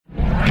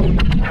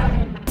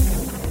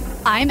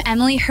I'm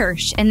Emily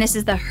Hirsch, and this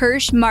is the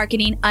Hirsch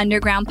Marketing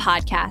Underground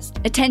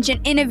Podcast.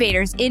 Attention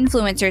innovators,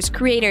 influencers,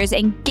 creators,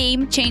 and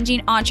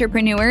game-changing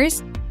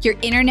entrepreneurs. Your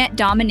internet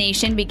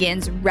domination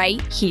begins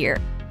right here.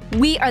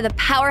 We are the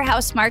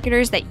powerhouse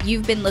marketers that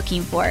you've been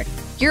looking for.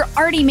 You're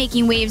already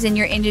making waves in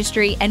your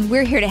industry, and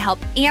we're here to help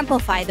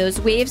amplify those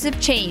waves of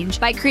change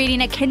by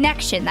creating a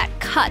connection that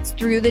cuts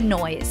through the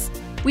noise.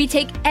 We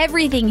take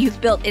everything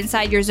you've built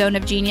inside your zone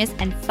of genius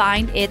and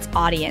find its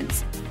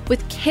audience.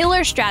 With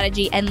killer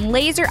strategy and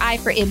laser eye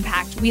for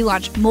impact, we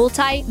launch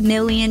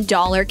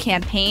multi-million-dollar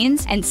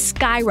campaigns and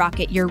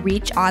skyrocket your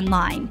reach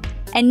online.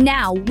 And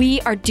now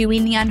we are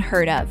doing the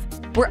unheard of.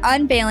 We're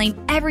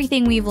unveiling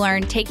everything we've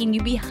learned, taking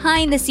you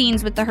behind the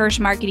scenes with the Hirsch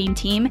marketing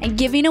team and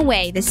giving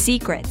away the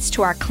secrets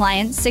to our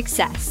clients'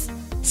 success.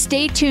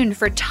 Stay tuned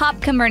for top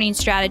converting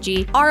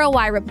strategy,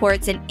 ROI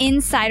reports, and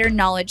insider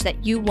knowledge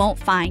that you won't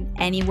find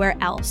anywhere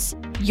else.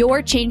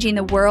 You're changing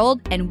the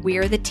world, and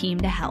we're the team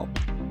to help.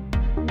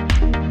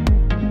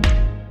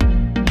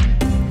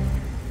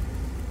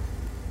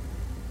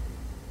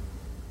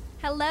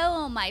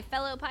 Hello, my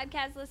fellow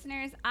podcast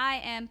listeners.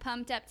 I am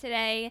pumped up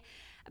today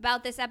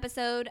about this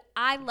episode.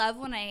 I love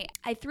when I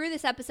threw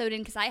this episode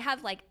in because I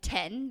have like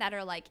 10 that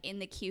are like in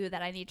the queue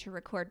that I need to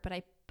record,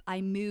 but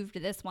I moved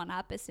this one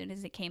up as soon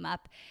as it came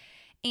up.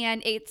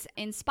 And it's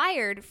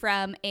inspired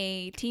from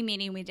a team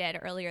meeting we did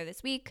earlier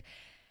this week.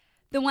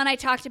 The one I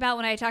talked about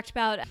when I talked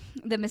about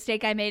the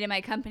mistake I made in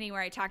my company,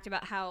 where I talked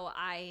about how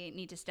I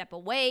need to step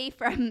away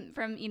from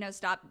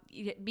stop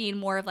being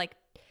more of like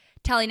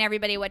telling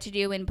everybody what to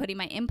do and putting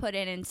my input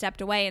in, and stepped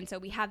away. And so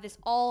we have this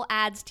all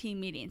ads team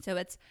meeting. So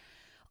it's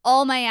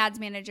all my ads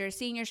managers,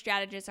 senior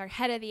strategists, our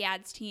head of the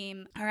ads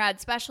team, our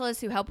ad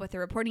specialists who help with the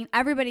reporting.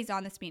 Everybody's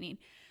on this meeting.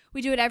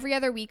 We do it every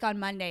other week on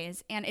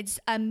Mondays, and it's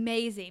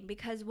amazing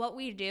because what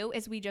we do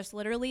is we just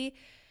literally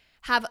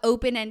have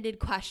open-ended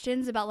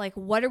questions about like,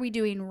 what are we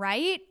doing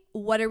right?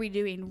 What are we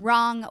doing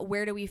wrong?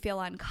 Where do we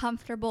feel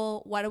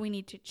uncomfortable? What do we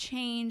need to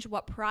change?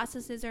 What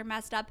processes are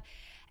messed up?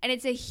 And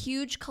it's a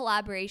huge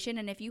collaboration.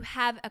 And if you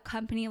have a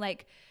company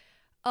like,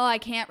 I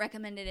can't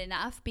recommend it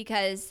enough,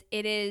 because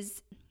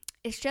it's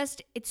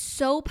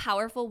so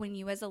powerful when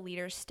you as a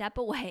leader step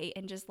away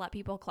and just let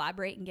people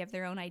collaborate and give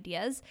their own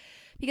ideas,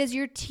 because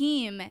your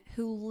team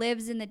who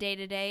lives in the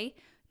day-to-day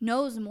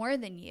knows more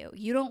than you.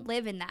 You don't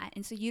live in that.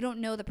 And so you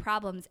don't know the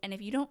problems. And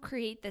if you don't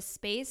create the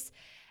space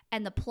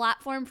and the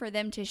platform for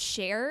them to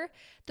share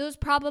those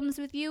problems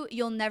with you,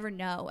 you'll never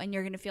know. And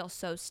you're going to feel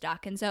so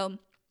stuck. And so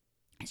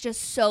it's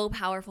just so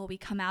powerful. We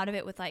come out of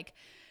it with like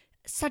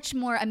such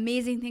more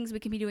amazing things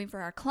we can be doing for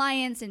our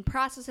clients, and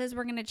processes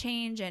we're going to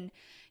change, and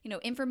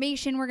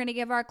information we're going to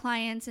give our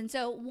clients. And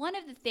so one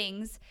of the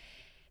things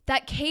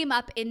that came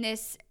up in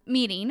this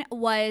meeting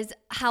was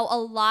how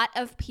a lot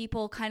of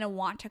people kind of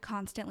want to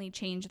constantly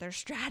change their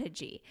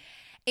strategy.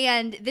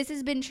 And this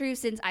has been true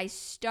since I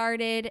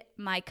started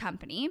my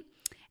company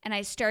and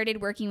I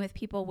started working with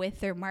people with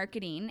their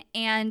marketing.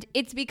 And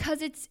it's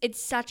because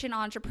it's such an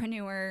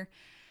entrepreneur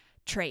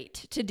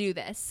trait to do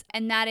this.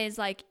 And that is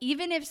like,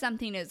 even if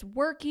something is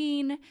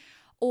working,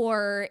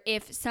 or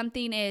if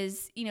something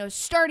is,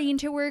 starting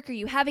to work, or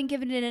you haven't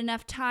given it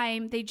enough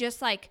time, they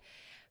just like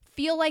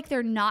feel like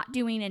they're not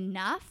doing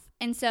enough.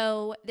 And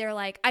so they're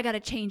like, I got to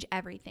change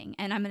everything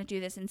and I'm going to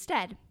do this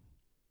instead.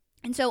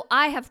 And so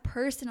I have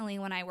personally,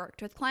 when I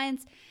worked with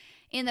clients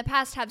in the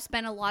past, have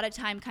spent a lot of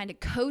time kind of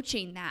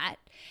coaching that,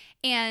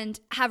 and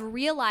have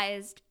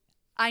realized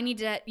I need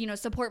to,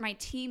 support my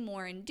team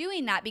more in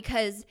doing that,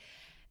 because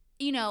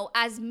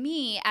as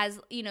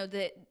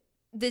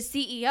the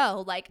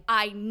CEO, like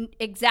I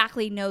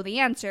exactly know the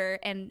answer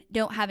and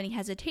don't have any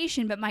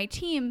hesitation, but my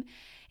team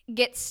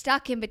gets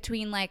stuck in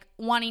between like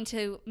wanting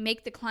to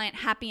make the client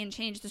happy and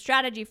change the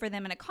strategy for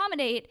them and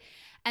accommodate,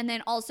 and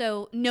then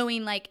also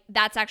knowing like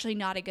that's actually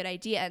not a good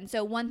idea. And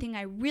so one thing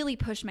I really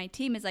push my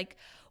team is like,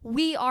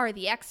 we are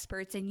the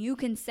experts, and you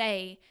can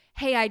say,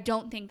 hey, I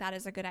don't think that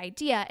is a good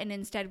idea, and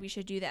instead we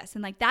should do this.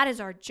 And like, that is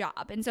our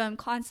job. And so I'm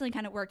constantly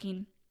kind of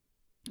working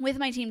with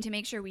my team to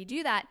make sure we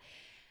do that,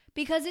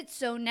 because it's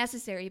so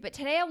necessary. But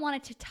today I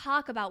wanted to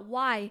talk about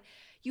why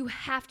you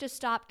have to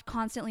stop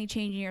constantly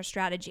changing your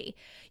strategy.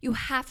 You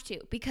have to,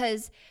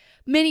 because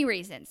many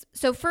reasons.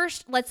 So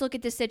first, let's look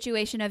at the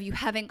situation of you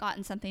haven't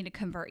gotten something to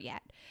convert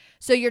yet.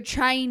 So you're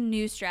trying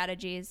new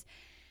strategies,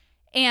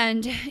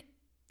 and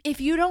if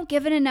you don't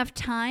give it enough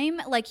time,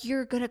 like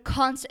you're going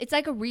to it's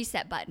like a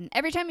reset button.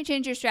 Every time you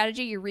change your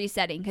strategy, you're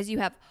resetting, because you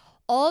have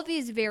all of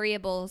these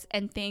variables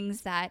and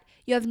things that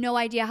you have no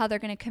idea how they're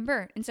going to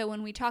convert. And so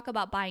when we talk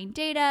about buying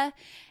data,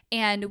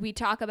 and we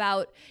talk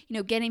about,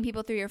 getting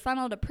people through your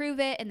funnel to prove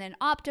it and then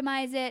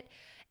optimize it,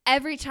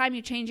 every time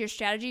you change your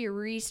strategy, you're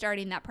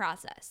restarting that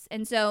process.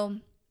 And so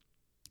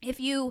if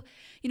you,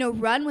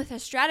 run with a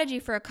strategy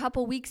for a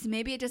couple weeks,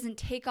 maybe it doesn't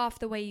take off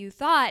the way you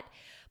thought,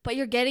 but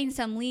you're getting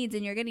some leads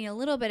and you're getting a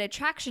little bit of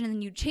traction, and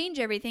then you change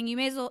everything,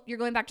 you're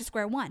going back to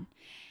square one.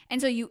 And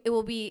so it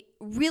will be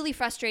really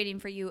frustrating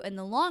for you in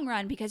the long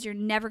run, because you're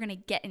never going to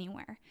get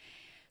anywhere.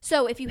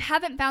 So if you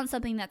haven't found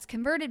something that's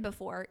converted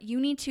before, you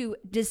need to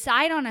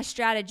decide on a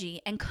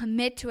strategy and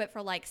commit to it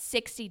for like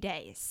 60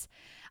 days.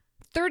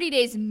 30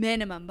 days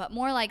minimum, but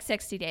more like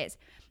 60 days.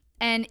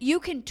 And you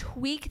can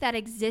tweak that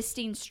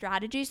existing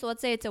strategy. So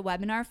let's say it's a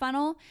webinar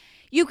funnel.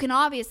 You can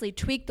obviously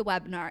tweak the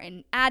webinar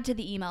and add to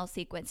the email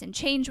sequence and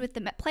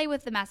play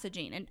with the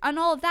messaging and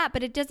all of that.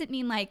 But it doesn't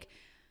mean like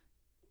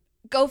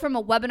go from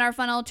a webinar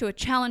funnel to a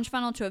challenge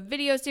funnel to a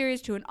video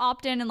series to an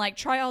opt-in and like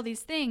try all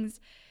these things.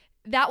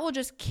 That will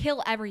just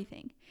kill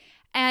everything.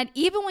 And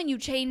even when you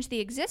change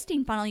the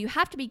existing funnel, you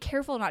have to be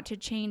careful not to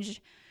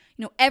change,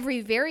 every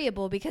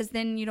variable, because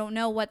then you don't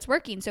know what's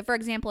working. So for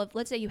example, if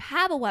let's say you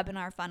have a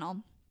webinar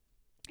funnel,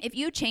 if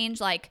you change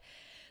like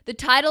the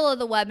title of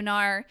the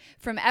webinar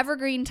from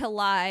evergreen to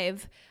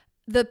live,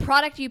 the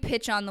product you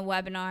pitch on the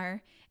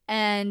webinar,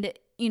 and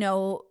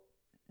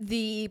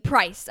the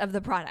price of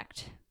the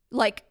product,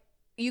 like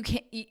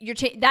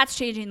that's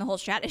changing the whole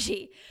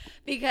strategy,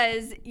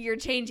 because you're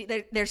changing.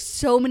 There's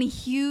so many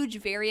huge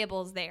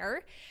variables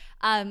there.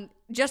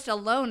 Just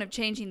alone of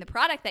changing the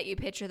product that you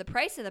pitch or the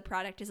price of the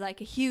product is like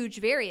a huge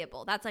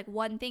variable. That's like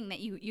one thing that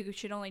you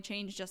should only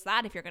change just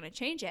that if you're going to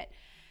change it.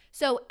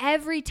 So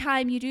every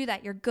time you do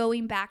that, you're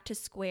going back to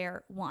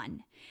square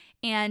one,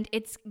 and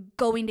it's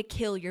going to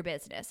kill your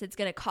business. It's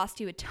going to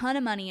cost you a ton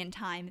of money and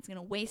time. It's going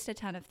to waste a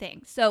ton of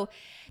things. So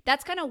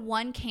that's kind of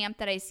one camp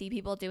that I see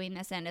people doing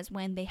this in, is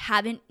when they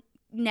haven't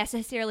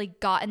necessarily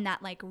gotten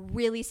that like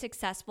really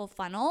successful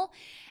funnel.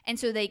 And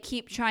so they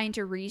keep trying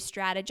to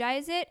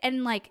re-strategize it.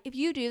 And like, if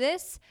you do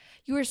this,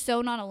 you are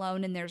so not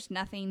alone, and there's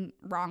nothing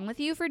wrong with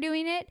you for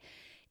doing it.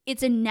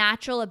 It's a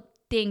natural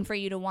thing for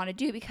you to want to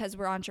do, because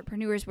we're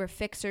entrepreneurs, we're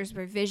fixers,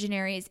 we're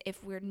visionaries.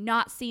 If we're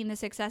not seeing the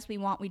success we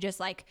want, we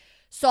just like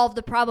solve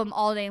the problem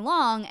all day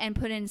long and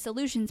put in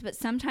solutions. But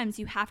sometimes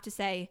you have to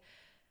say,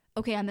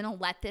 okay, I'm going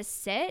to let this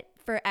sit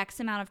for X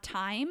amount of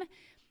time,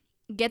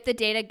 get the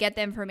data, get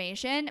the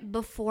information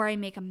before I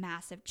make a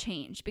massive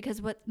change.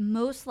 Because what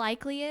most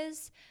likely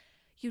is,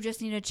 you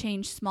just need to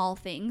change small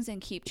things and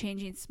keep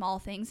changing small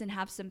things and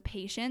have some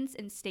patience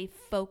and stay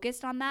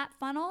focused on that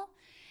funnel.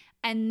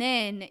 And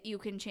then you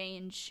can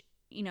change,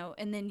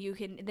 and then you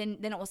can, then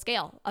it will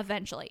scale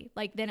eventually.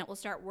 Like then it will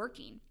start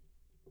working.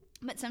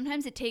 But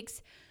sometimes it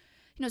takes,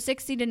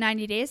 60 to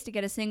 90 days to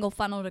get a single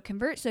funnel to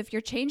convert. So if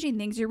you're changing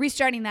things, you're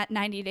restarting that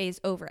 90 days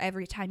over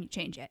every time you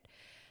change it.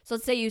 So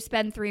let's say you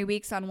spend 3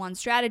 weeks on one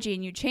strategy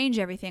and you change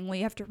everything. Well,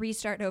 you have to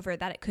restart over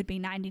that. It could be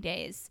 90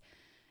 days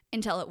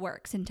until it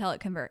works, until it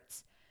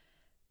converts.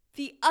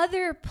 The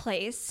other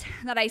place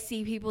that I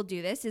see people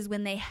do this is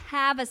when they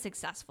have a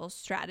successful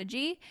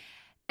strategy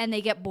and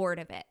they get bored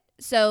of it.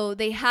 So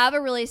they have a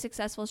really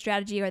successful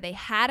strategy, or they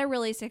had a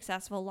really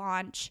successful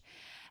launch,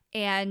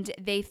 and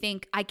they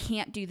think, I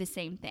can't do the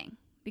same thing,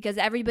 because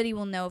everybody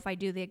will know if I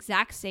do the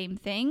exact same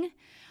thing,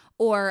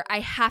 or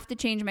I have to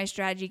change my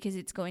strategy because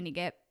it's going to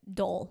get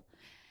dull.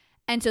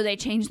 And so they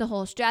change the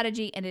whole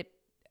strategy, and it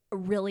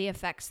really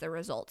affects the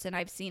results. And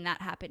I've seen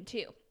that happen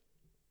too.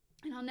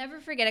 And I'll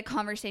never forget a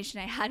conversation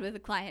I had with a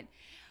client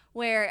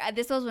where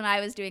this was when I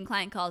was doing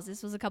client calls.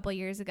 This was a couple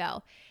years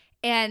ago.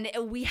 And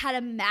we had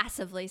a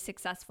massively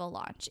successful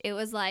launch. It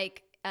was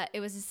like, it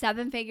was a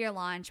 7-figure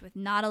launch with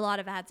not a lot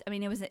of ads. I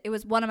mean, it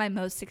was one of my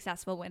most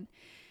successful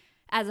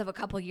as of a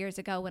couple years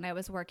ago, when I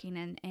was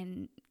working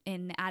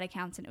in ad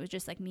accounts, and it was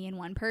just like me and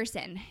one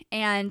person.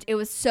 And it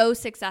was so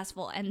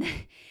successful. And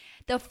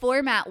the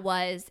format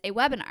was a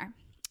webinar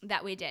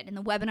that we did. And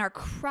the webinar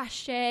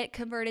crushed it,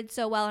 converted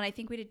so well. And I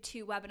think we did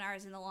 2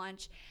 webinars in the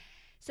launch.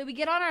 So we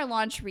get on our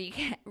launch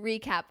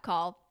recap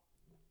call.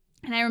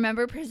 And I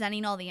remember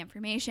presenting all the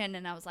information,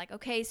 and I was like,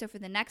 okay, so for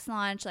the next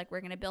launch, like,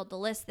 we're going to build the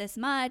list this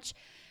much.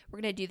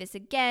 We're going to do this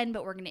again,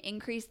 but we're going to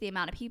increase the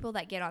amount of people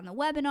that get on the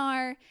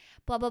webinar,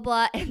 blah, blah,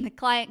 blah. And the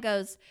client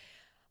goes,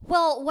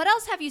 well, what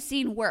else have you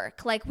seen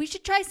work? Like, we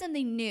should try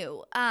something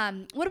new.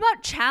 What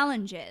about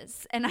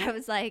challenges? And I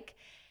was like,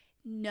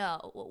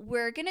 no,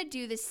 we're going to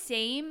do the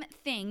same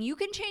thing. You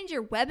can change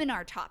your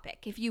webinar topic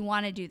if you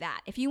want to do that.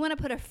 If you want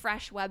to put a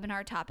fresh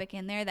webinar topic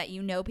in there that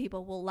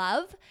people will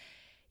love,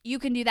 you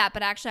can do that.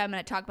 But actually, I'm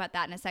going to talk about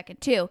that in a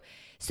second too.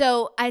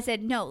 So I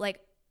said, no, like,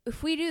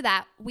 if we do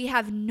that, we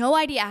have no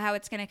idea how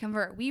it's going to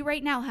convert. We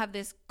right now have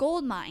this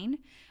gold mine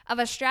of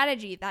a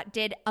strategy that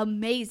did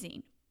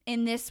amazing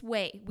in this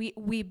way.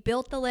 We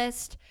built the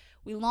list,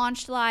 we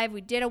launched live, we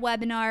did a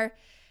webinar.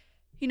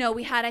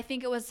 We had, I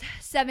think it was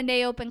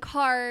 7-day open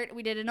cart.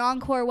 We did an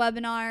encore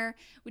webinar.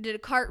 We did a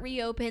cart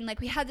reopen. Like,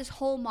 we had this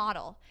whole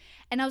model.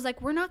 And I was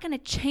like, we're not going to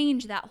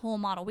change that whole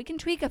model. We can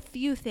tweak a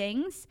few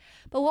things,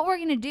 but what we're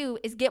going to do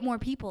is get more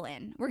people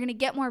in. We're going to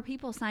get more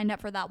people signed up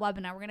for that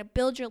webinar. We're going to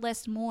build your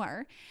list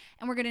more,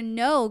 and we're going to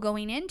know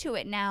going into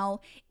it now,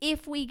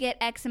 if we get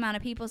X amount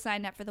of people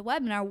signed up for the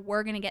webinar,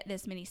 we're going to get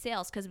this many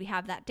sales because we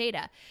have that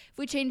data. If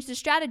we change the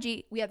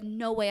strategy, we have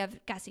no way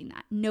of guessing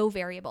that, no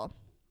variable.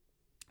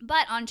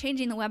 But on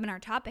changing the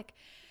webinar topic,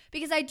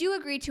 because I do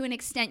agree to an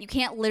extent, you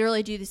can't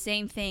literally do the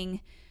same thing,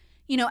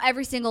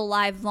 every single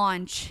live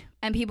launch,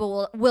 and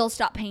people will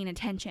stop paying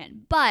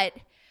attention. But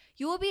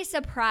you will be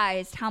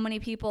surprised how many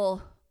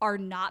people are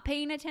not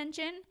paying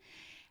attention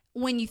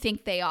when you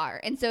think they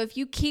are. And so if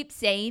you keep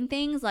saying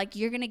things, like,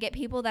 you're going to get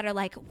people that are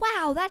like,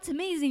 wow, that's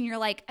amazing. You're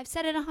like, I've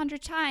said it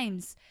 100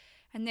 times.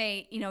 And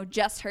they,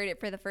 just heard it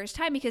for the first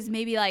time because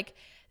maybe like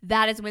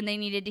that is when they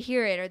needed to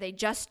hear it, or they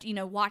just,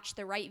 watched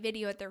the right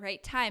video at the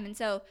right time. And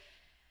so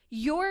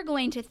you're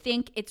going to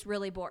think it's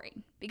really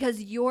boring because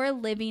you're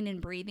living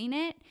and breathing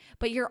it,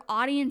 but your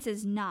audience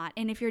is not.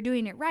 And if you're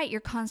doing it right,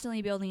 you're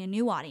constantly building a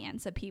new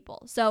audience of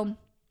people. So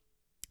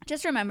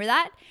just remember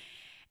that.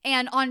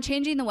 And on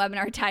changing the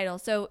webinar title,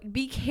 so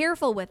be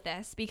careful with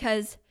this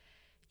because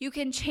you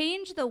can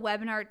change the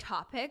webinar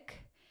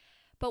topic.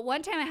 But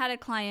one time I had a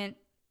client,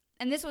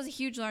 and this was a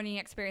huge learning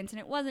experience, and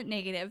it wasn't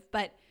negative,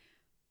 but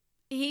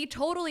he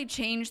totally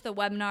changed the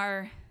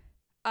webinar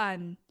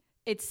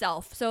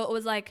itself. So it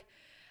was like,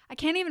 I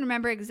can't even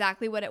remember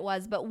exactly what it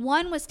was, but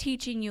one was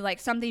teaching you like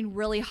something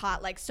really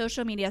hot, like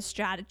social media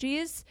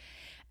strategies.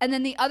 And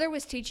then the other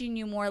was teaching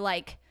you more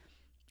like,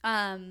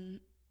 I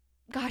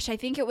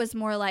think it was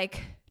more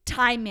like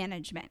time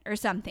management or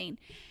something.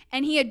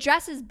 And he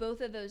addresses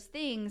both of those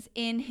things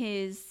in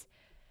his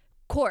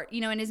court,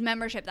 in his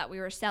membership that we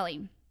were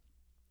selling.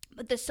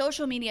 But the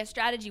social media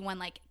strategy one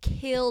like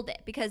killed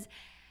it because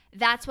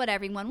that's what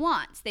everyone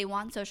wants. They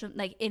want social,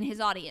 like in his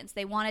audience,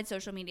 they wanted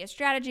social media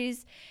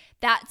strategies.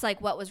 That's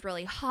like what was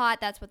really hot.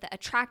 That's what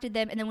attracted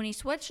them. And then when he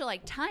switched to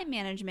like time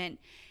management,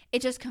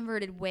 it just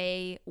converted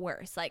way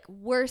worse, like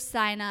worse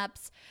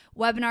signups,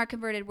 webinar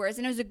converted worse.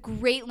 And it was a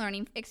great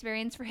learning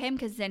experience for him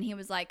because then he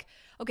was like,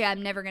 okay,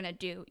 I'm never going to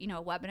do,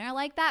 a webinar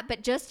like that.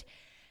 But just,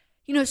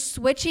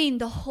 switching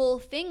the whole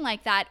thing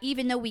like that,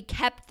 even though we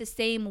kept the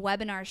same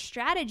webinar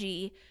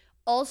strategy,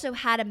 also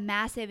had a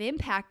massive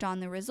impact on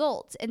the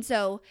results. And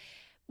so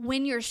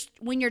when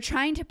you're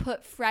trying to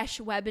put fresh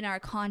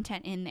webinar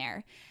content in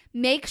there,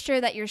 make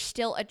sure that you're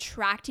still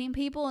attracting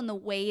people in the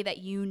way that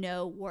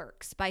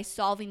works by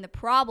solving the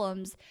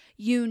problems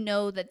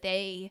that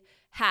they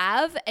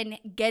have and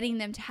getting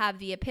them to have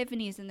the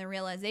epiphanies and the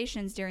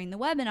realizations during the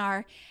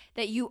webinar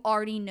that you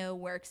already know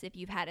works if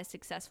you've had a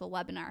successful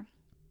webinar.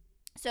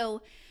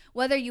 So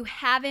whether you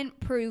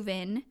haven't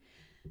proven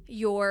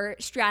your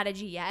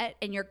strategy yet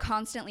and you're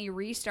constantly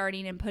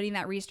restarting and putting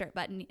that restart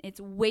button,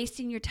 it's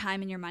wasting your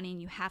time and your money and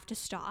you have to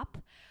stop.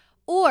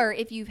 Or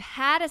if you've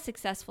had a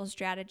successful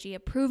strategy, a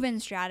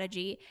proven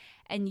strategy,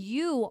 and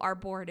you are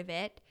bored of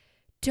it,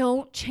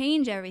 don't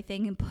change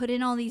everything and put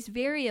in all these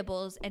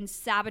variables and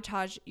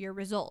sabotage your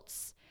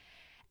results.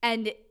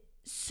 And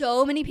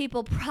so many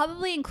people,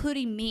 probably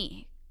including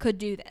me, could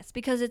do this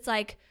because it's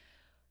like,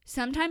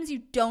 sometimes you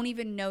don't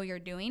even know you're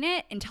doing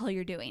it until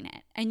you're doing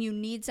it. And you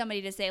need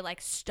somebody to say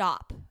like,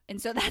 stop.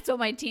 And so that's what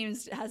my team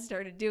has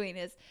started doing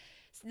is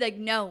like,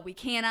 no, we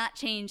cannot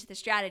change the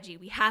strategy.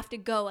 We have to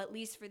go at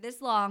least for this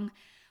long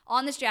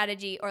on the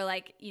strategy, or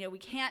like, we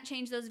can't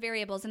change those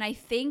variables. And I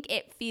think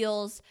it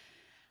feels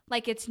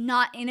like it's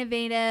not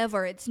innovative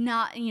or it's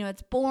not,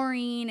 it's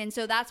boring. And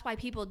so that's why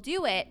people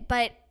do it.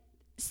 But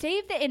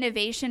save the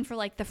innovation for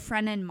like the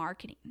front end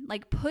marketing.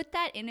 Like put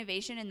that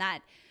innovation and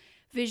that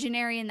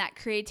visionary and that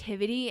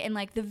creativity and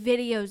like the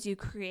videos you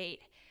create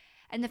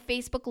and the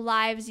Facebook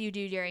lives you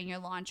do during your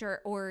launch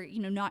or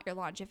not your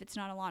launch if it's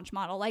not a launch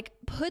model. Like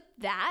put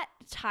that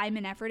time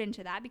and effort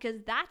into that because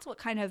that's what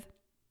kind of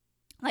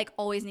like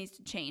always needs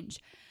to change.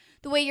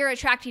 The way you're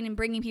attracting and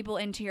bringing people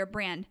into your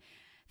brand.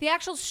 The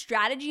actual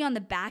strategy on the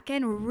back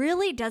end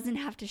really doesn't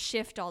have to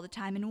shift all the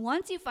time. And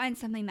once you find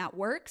something that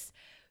works,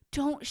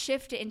 don't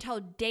shift it until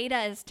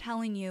data is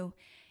telling you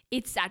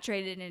it's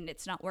saturated and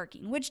it's not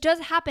working, which does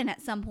happen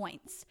at some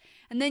points.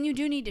 And then you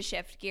do need to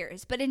shift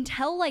gears. But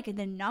until like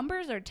the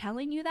numbers are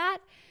telling you that,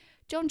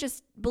 don't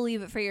just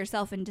believe it for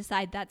yourself and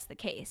decide that's the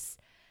case.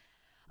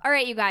 All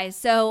right, you guys.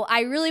 So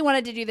I really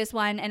wanted to do this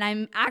one, and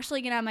I'm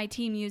actually going to have my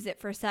team use it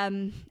for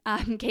some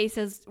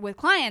cases with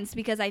clients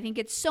because I think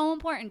it's so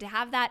important to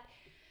have that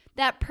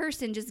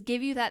person just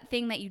give you that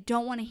thing that you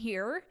don't want to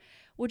hear,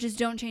 which is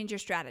don't change your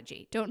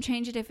strategy. Don't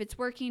change it if it's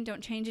working.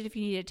 Don't change it if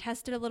you need to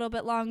test it a little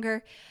bit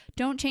longer.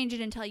 Don't change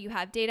it until you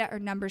have data or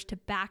numbers to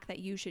back that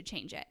you should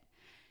change it.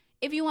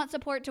 If you want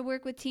support to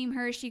work with Team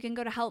Hirsch, you can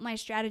go to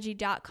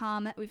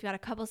helpmystrategy.com. We've got a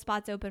couple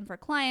spots open for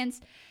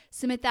clients.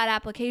 Submit that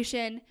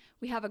application.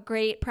 We have a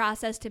great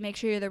process to make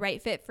sure you're the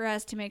right fit for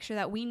us, to make sure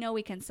that we know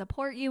we can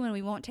support you and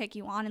we won't take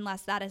you on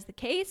unless that is the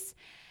case.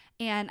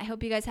 And I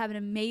hope you guys have an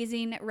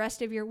amazing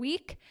rest of your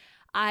week.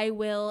 I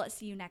will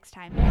see you next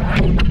time.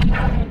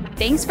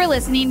 Thanks for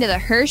listening to the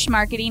Hirsch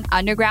Marketing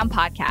Underground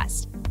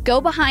podcast.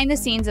 Go behind the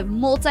scenes of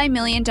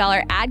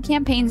multi-million-dollar ad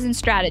campaigns and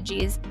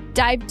strategies,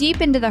 dive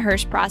deep into the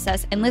Hirsch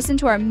process, and listen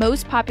to our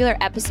most popular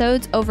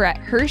episodes over at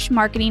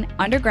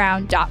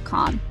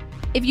hirschmarketingunderground.com.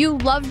 If you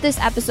loved this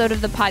episode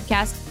of the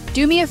podcast,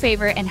 do me a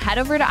favor and head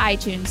over to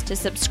iTunes to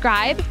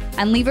subscribe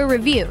and leave a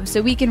review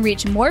so we can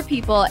reach more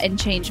people and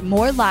change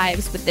more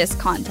lives with this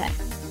content.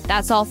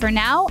 That's all for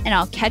now, and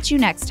I'll catch you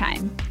next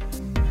time.